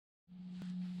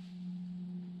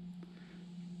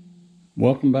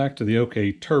Welcome back to the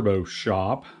OK Turbo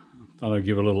Shop. Thought I'd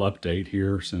give a little update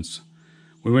here since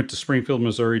we went to Springfield,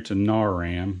 Missouri to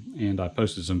NARAM, and I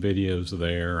posted some videos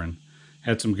there and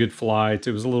had some good flights.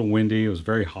 It was a little windy, it was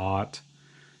very hot.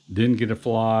 Didn't get to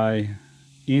fly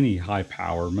any high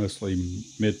power, mostly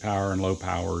mid power and low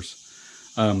powers.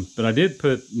 But I did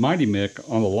put Mighty Mick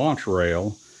on the launch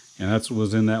rail, and that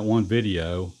was in that one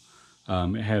video.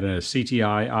 It had a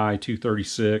CTI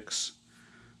I-236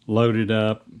 loaded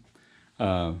up.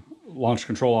 Launch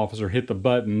control officer hit the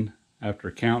button after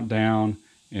a countdown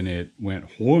and it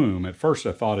went whoom. At first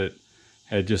I thought it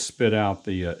had just spit out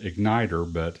the igniter,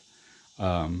 but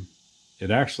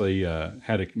it actually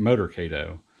had a motor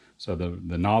cato. So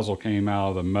the nozzle came out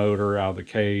of the motor, out of the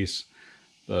case.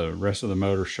 The rest of the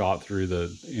motor shot through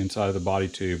the inside of the body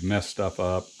tube, messed stuff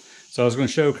up. So I was going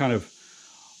to show kind of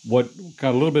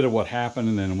a little bit of what happened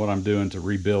and then what I'm doing to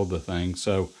rebuild the thing.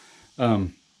 So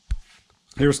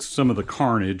here's some of the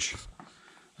carnage.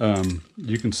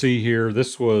 You can see here,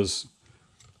 this was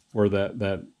where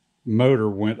that motor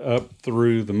went up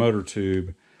through the motor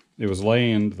tube. It was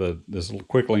laying, this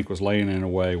quick link was laying in a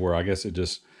way where I guess it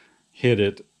just hit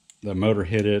it, the motor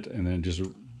hit it, and then just,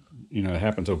 it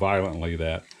happened so violently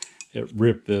that it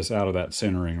ripped this out of that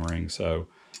centering ring. So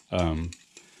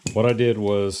what I did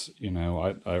was,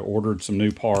 I ordered some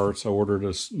new parts. I ordered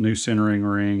a new centering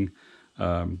ring.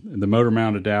 The motor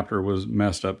mount adapter was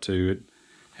messed up too. It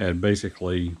had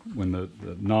basically, when the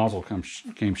nozzle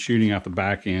came shooting out the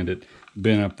back end, it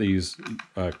bent up these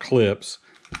clips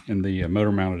in the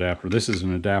motor mount adapter. This is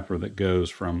an adapter that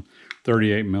goes from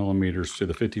 38 millimeters to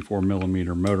the 54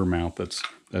 millimeter motor mount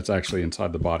that's actually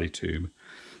inside the body tube.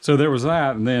 So there was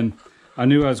that, and then I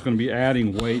knew I was going to be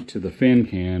adding weight to the fin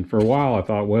can. For a while I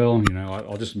thought, well,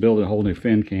 I'll just build a whole new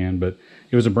fin can, but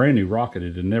it was a brand new rocket.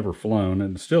 It had never flown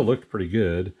and it still looked pretty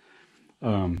good.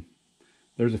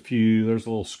 There's a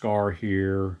little scar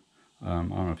here. I don't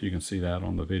know if you can see that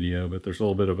on the video, but there's a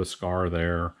little bit of a scar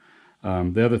there.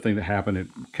 The other thing that happened, it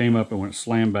came up and when it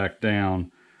slammed back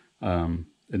down,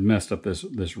 it messed up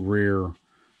this rear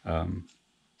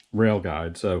rail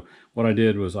guide. So what I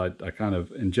did was I kind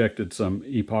of injected some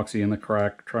epoxy in the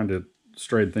crack, trying to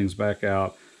straighten things back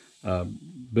out,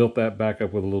 built that back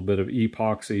up with a little bit of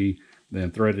epoxy, then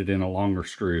threaded in a longer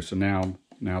screw. So now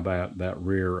that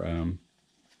rear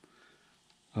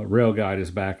rail guide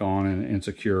is back on and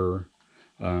secure.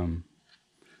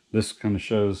 This kind of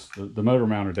shows the motor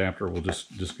mount adapter will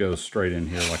just go straight in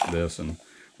here like this, and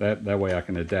that way I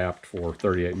can adapt for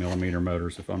 38 millimeter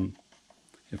motors if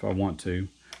I want to.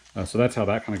 So that's how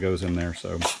that kind of goes in there.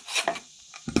 So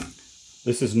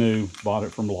this is new, bought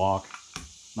it from Lock,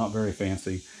 not very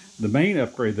fancy. The main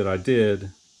upgrade that I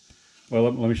did, well,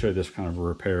 let me show you this kind of a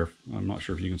repair. I'm not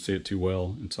sure if you can see it too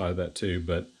well inside that tube,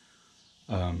 but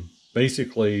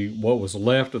basically what was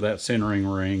left of that centering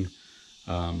ring,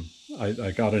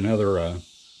 I got another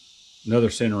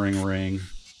centering ring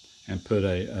and put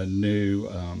a new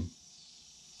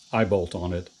eye bolt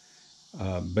on it.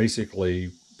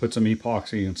 Basically put some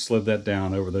epoxy and slid that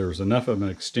down over. There was enough of an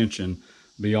extension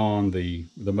beyond the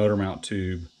motor mount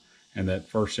tube and that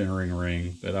first centering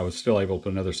ring that I was still able to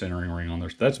put another centering ring on there.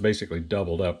 So that's basically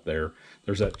doubled up there.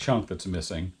 There's that chunk that's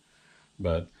missing,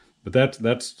 but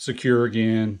that's secure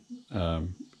again,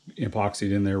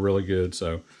 epoxied in there really good.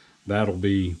 So that'll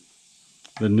be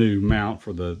the new mount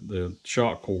for the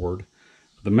shock cord.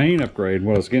 The main upgrade,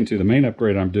 what I was getting to, the main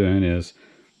upgrade I'm doing is,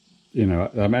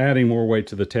 I'm adding more weight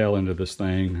to the tail end of this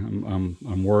thing.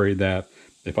 I'm worried that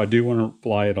if I do want to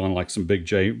fly it on like some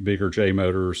bigger J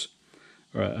motors,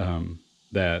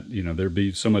 that there'd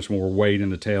be so much more weight in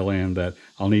the tail end that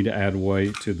I'll need to add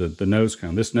weight to the nose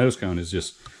cone. This nose cone is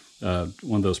just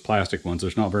one of those plastic ones.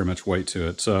 There's not very much weight to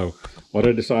it. So what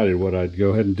I decided what I'd go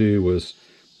ahead and do was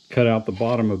cut out the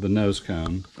bottom of the nose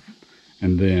cone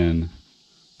and then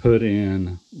put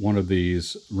in one of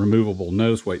these removable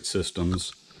nose weight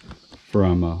systems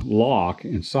from Lock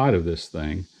inside of this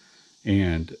thing,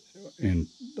 and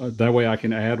that way I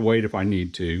can add weight if I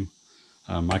need to.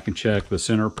 I can check the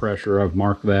center pressure. I've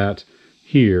marked that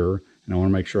here, and I want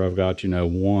to make sure I've got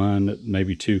one,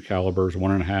 maybe two calibers,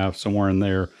 1.5, somewhere in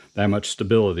there, that much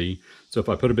stability. So if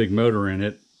I put a big motor in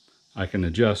it, I can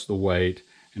adjust the weight,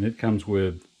 and it comes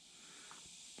with,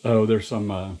 there's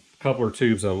some coupler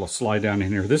tubes that'll slide down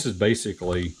in here. This is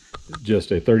basically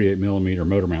just a 38 millimeter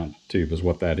motor mount tube is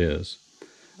what that is.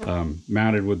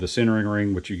 Mounted with the centering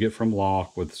ring, which you get from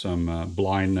Lock, with some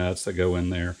blind nuts that go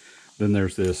in there. Then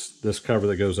there's this cover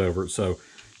that goes over it. So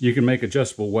you can make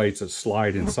adjustable weights that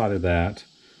slide inside of that.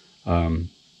 And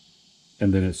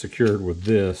then it's secured with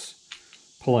this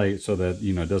plate so that,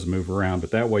 it doesn't move around.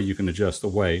 But that way you can adjust the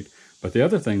weight. But the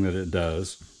other thing that it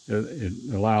does,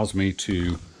 it allows me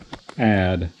to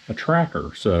add a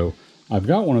tracker. So I've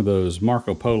got one of those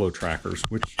Marco Polo trackers,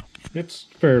 which it's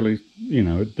fairly, you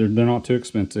know, they're not too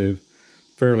expensive,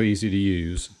 fairly easy to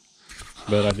use.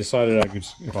 But I decided I could,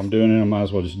 if I'm doing it, I might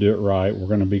as well just do it right. We're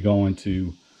going to be going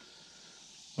to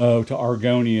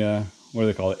Argonia, what do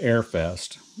they call it,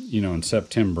 Airfest, you know, in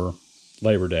September,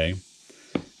 Labor Day.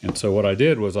 And so what I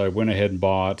did was I went ahead and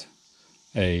bought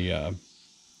a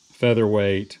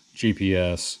Featherweight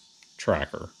GPS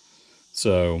tracker.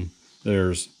 So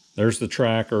there's the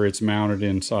tracker. It's mounted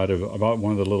inside of about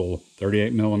one of the little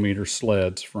 38 millimeter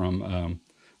sleds from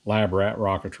Lab Rat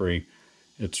Rocketry.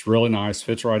 It's really nice,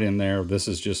 fits right in there. This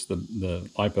is just the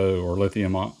LiPo or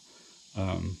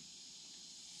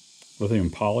lithium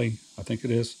poly, I think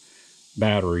it is,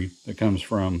 battery that comes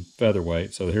from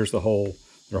Featherweight. So here's their whole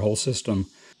system.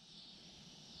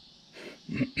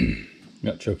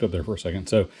 Got choked up there for a second.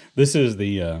 So this is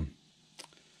the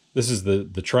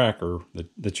tracker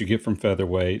that you get from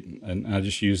Featherweight, and I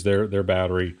just use their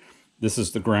battery. This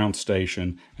is the ground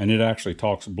station, and it actually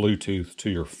talks Bluetooth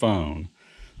to your phone.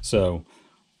 So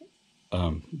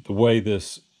the way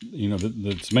this, you know,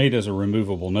 it's made as a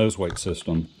removable nose weight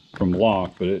system from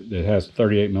Lock, but it has a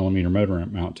 38 millimeter motor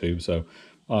mount tube. So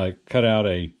I cut out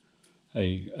a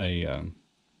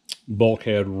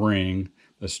bulkhead ring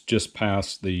that's just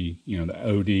past the, you know, the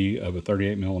OD of a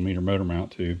 38 millimeter motor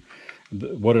mount tube.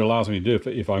 What it allows me to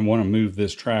do, if I want to move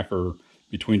this tracker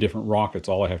between different rockets,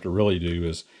 all I have to really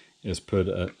do is put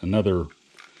another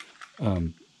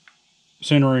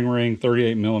centering ring,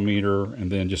 38 millimeter,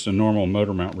 and then just a normal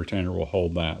motor mount retainer will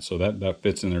hold that. So that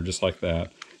fits in there just like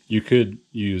that. You could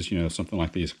use, you know, something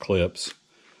like these clips,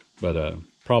 but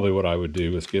probably what I would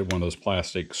do is get one of those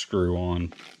plastic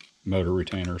screw-on motor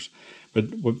retainers.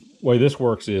 But the way this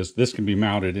works is this can be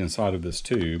mounted inside of this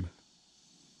tube.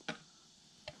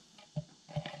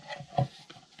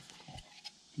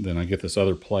 Then I get this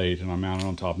other plate and I mount it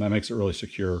on top, and that makes it really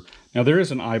secure. Now there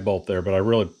is an eye bolt there, but I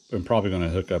really am probably going to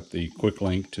hook up the quick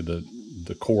link to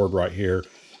the cord right here.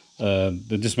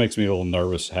 That just makes me a little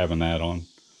nervous having that on,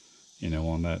 you know,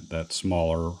 on that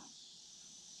smaller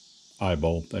eye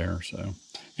bolt there. So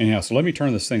anyhow, so let me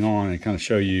turn this thing on and kind of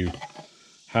show you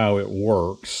how it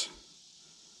works.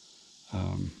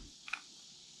 Let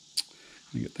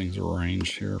me get things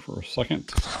arranged here for a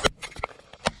second.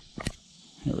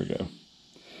 Here we go.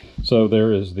 So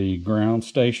there is the ground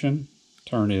station.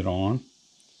 Turn it on.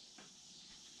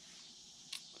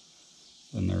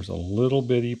 Then there's a little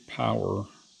bitty power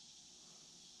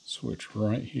switch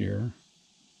right here.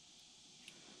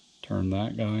 Turn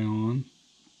that guy on.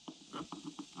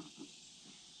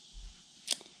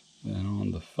 Then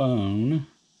on the phone,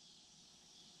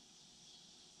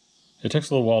 it takes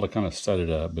a little while to kind of set it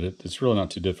up, but it's really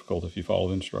not too difficult if you follow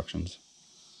the instructions.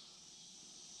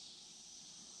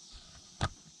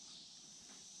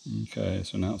 Okay,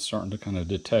 so now it's starting to kind of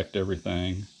detect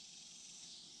everything.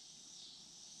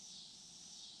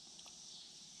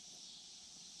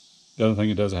 The other thing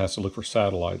it does, it has to look for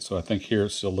satellites. So I think here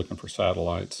it's still looking for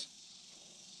satellites.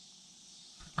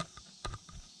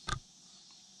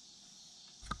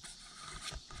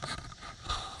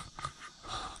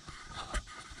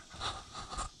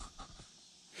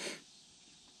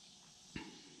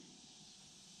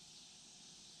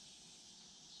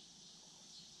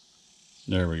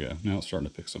 There we go. Now it's starting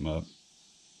to pick some up.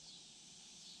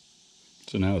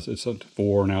 So now it's up to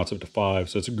 4, now it's up to 5,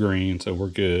 so it's green, so we're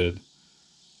good.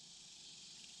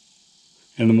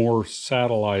 And the more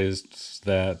satellites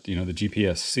that, you know, the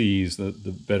GPS sees, the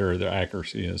better their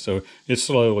accuracy is. So it's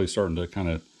slowly starting to kind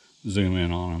of zoom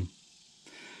in on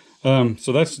them.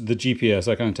 So that's the GPS.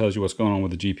 That kind of tells you what's going on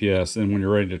with the GPS. Then when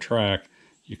you're ready to track,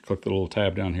 you click the little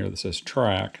tab down here that says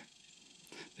track.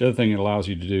 The other thing it allows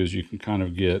you to do is you can kind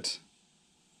of get,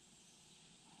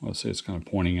 let's say it's kind of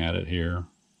pointing at it here.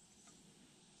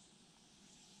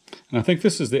 And I think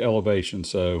this is the elevation,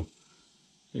 so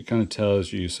it kind of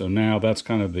tells you. So now that's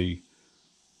kind of the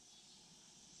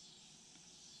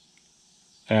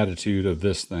attitude of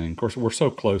this thing. Of course, we're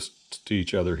so close to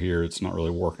each other here, it's not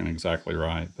really working exactly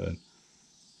right. But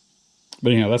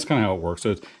anyhow, that's kind of how it works.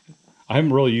 So I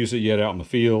haven't really used it yet out in the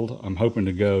field. I'm hoping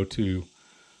to go to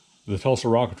the Tulsa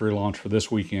rocketry launch for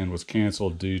this weekend was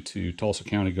canceled due to Tulsa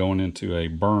County going into a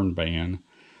burn ban.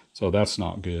 So that's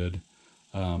not good.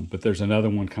 But there's another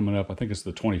one coming up. I think it's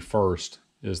the 21st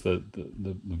is the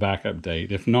backup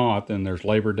date. If not, then there's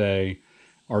Labor Day,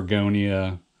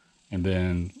 Argonia, and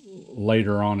then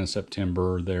later on in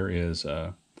September, there is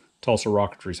Tulsa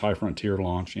Rocketry's High Frontier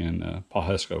launch in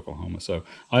Pawhuska, Oklahoma. So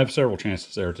I have several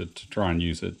chances there to try and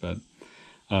use it. But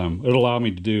it'll allow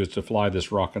me to do is to fly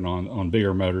this rocket on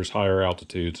bigger motors, higher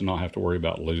altitudes, and not have to worry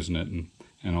about losing it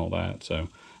and all that. So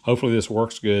hopefully this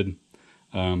works good,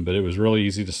 but it was really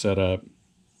easy to set up.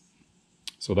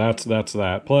 So that's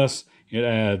that. Plus it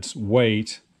adds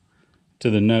weight to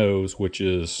the nose, which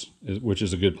is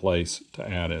a good place to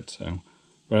add it. So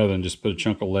rather than just put a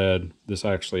chunk of lead, this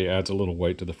actually adds a little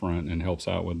weight to the front and helps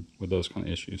out with those kind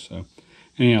of issues. So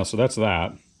anyhow, so that's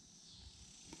that.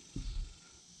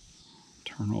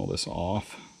 Turn all this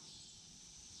off.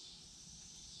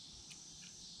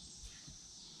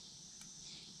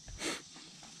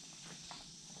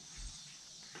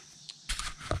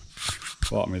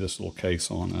 Bought me this little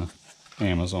case on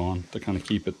Amazon to kind of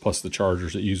keep it, plus the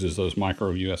chargers. It uses those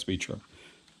micro USB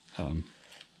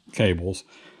cables.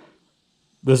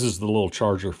 This is the little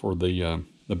charger for the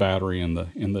battery in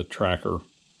the tracker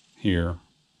here.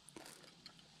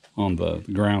 On the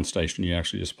ground station, you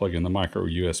actually just plug in the micro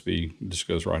USB. It just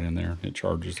goes right in there. It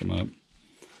charges them up.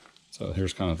 So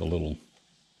here's kind of the little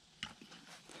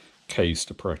case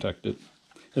to protect it.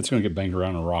 It's going to get banged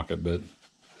around in a rocket, but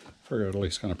I figured I'd at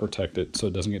least kind of protect it so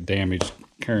it doesn't get damaged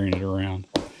carrying it around.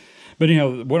 But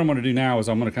anyhow, what I'm going to do now is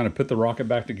I'm going to kind of put the rocket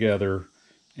back together,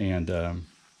 and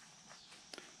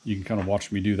you can kind of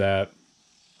watch me do that.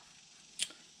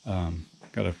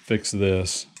 Got to fix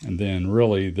this, and then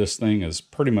really this thing is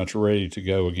pretty much ready to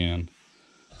go again.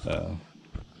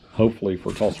 Hopefully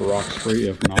for Tulsa Rock Spree.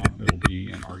 If not, it'll be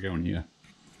in Argonia.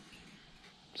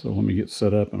 So let me get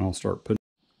set up and I'll start putting.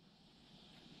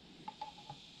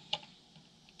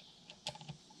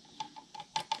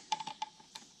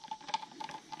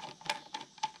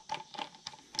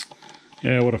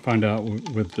 Yeah, what I find out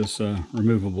with this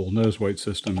removable nose weight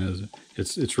system is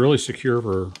it's really secure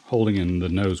for holding in the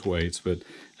nose weights, but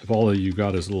if all that you've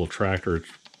got is a little tracker,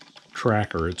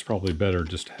 it's probably better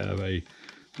just to have a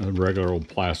regular old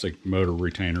plastic motor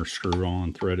retainer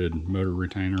screw-on, threaded motor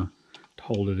retainer to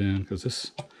hold it in,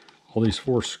 because all these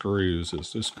 4 screws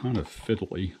is just kind of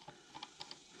fiddly.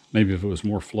 Maybe if it was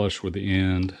more flush with the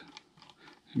end,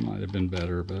 it might have been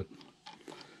better, but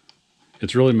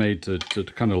it's really made to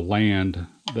kind of land.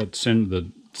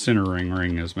 The centering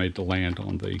ring is made to land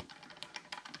on the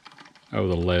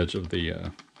ledge of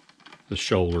the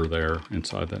shoulder there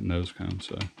inside that nose cone.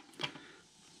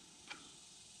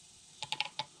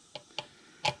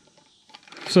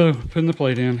 So putting the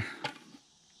plate in.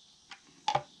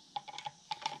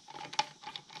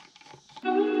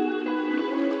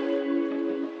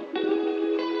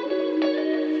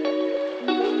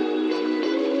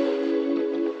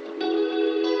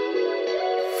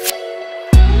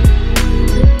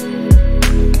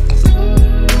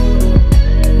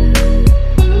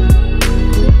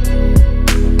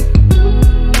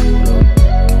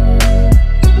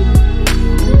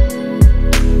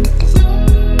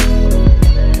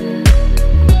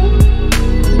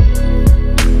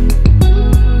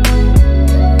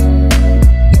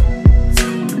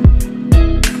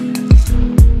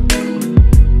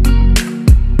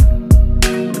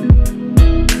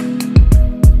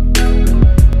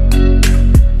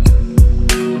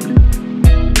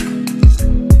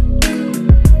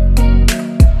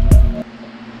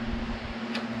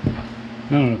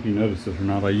 I don't know if you noticed this or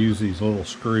not, I use these little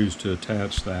screws to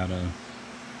attach that,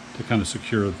 to kind of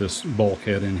secure this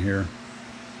bulkhead in here.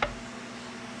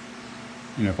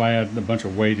 You know, if I add a bunch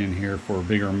of weight in here for a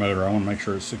bigger motor, I want to make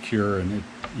sure it's secure, and it,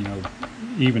 you know,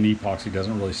 even epoxy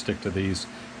doesn't really stick to these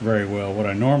very well. What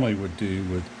I normally would do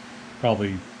would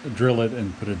probably drill it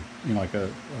and put a, you know, like a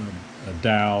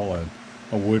dowel,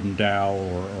 a wooden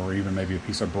dowel, or even maybe a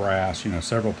piece of brass, you know,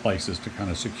 several places to kind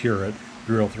of secure it,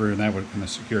 drill through, and that would kind of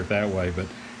secure it that way. But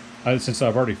since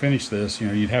I've already finished this, you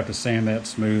know, you'd have to sand that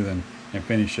smooth and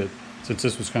finish it. Since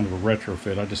this was kind of a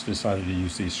retrofit, I just decided to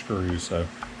use these screws, so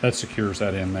that secures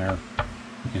that in there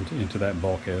into that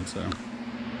bulkhead. So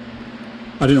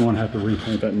I didn't want to have to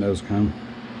repaint that nose cone.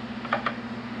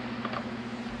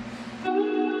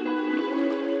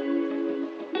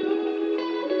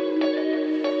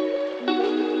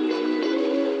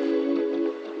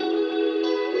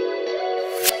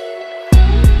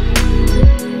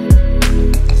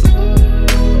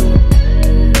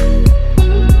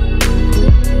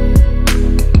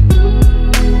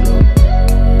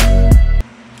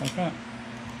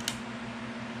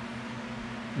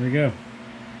 There you go.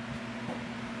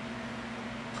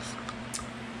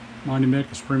 Mighty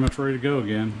Mick is pretty much ready to go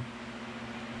again.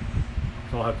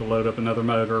 So I'll have to load up another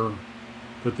motor,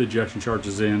 put the ejection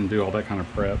charges in, do all that kind of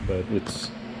prep, but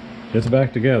it's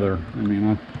back together. I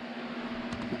mean,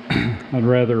 I'd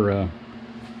rather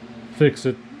fix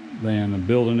it than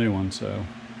build a new one, so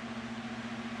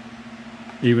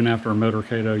even after a motor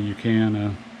cato, you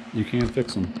can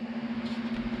fix them.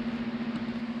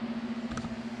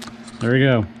 There you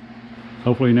go.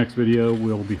 Hopefully next video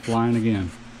we'll be flying again.